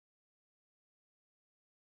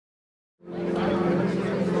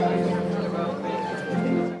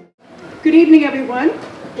Good evening, everyone.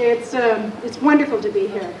 It's wonderful to be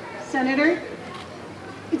here. Senator,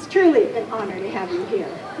 it's truly an honor to have you here,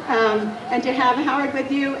 and to have Howard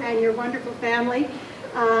with you and your wonderful family.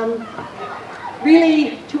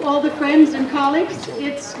 Really, to all the friends and colleagues,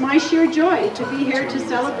 it's my sheer joy to be here to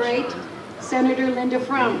celebrate Senator Linda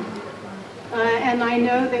Frum. And I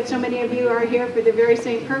know that so many of you are here for the very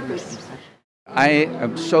same purpose. I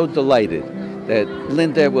am so delighted that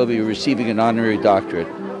Linda will be receiving an honorary doctorate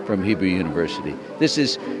from Hebrew University. This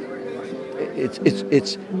is,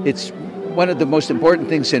 it's one of the most important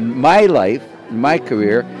things in my life, in my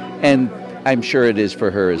career, and I'm sure it is for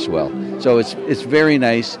her as well. So it's very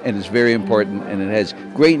nice, and it's very important, and it has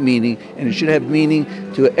great meaning, and it should have meaning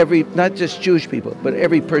to every, not just Jewish people, but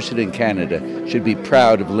every person in Canada should be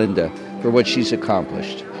proud of Linda for what she's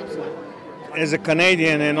accomplished. As a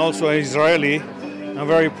Canadian and also Israeli, I'm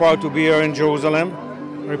very proud to be here in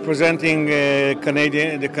Jerusalem, representing the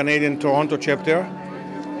Canadian Toronto chapter.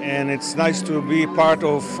 And it's nice to be part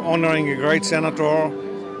of honoring a great senator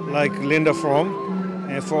like Linda Frum,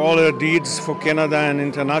 and for all her deeds for Canada and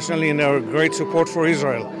internationally, and her great support for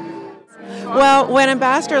Israel. Well, when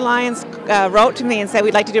Ambassador Lyons wrote to me and said,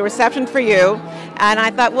 we'd like to do a reception for you, and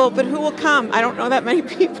I thought, well, but who will come? I don't know that many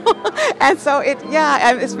people. And so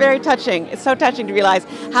it's very touching. It's so touching to realize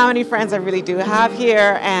how many friends I really do have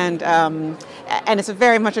here, and it's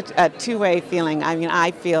very much a two-way feeling. I mean,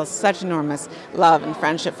 I feel such enormous love and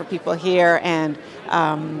friendship for people here, and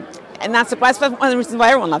that's one of the reasons why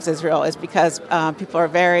everyone loves Israel, is because people are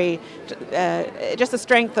very, just the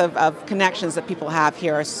strength of connections that people have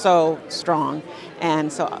here are so strong.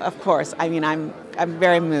 And so, of course, I mean, I'm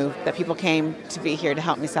very moved that people came to be here to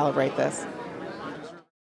help me celebrate this.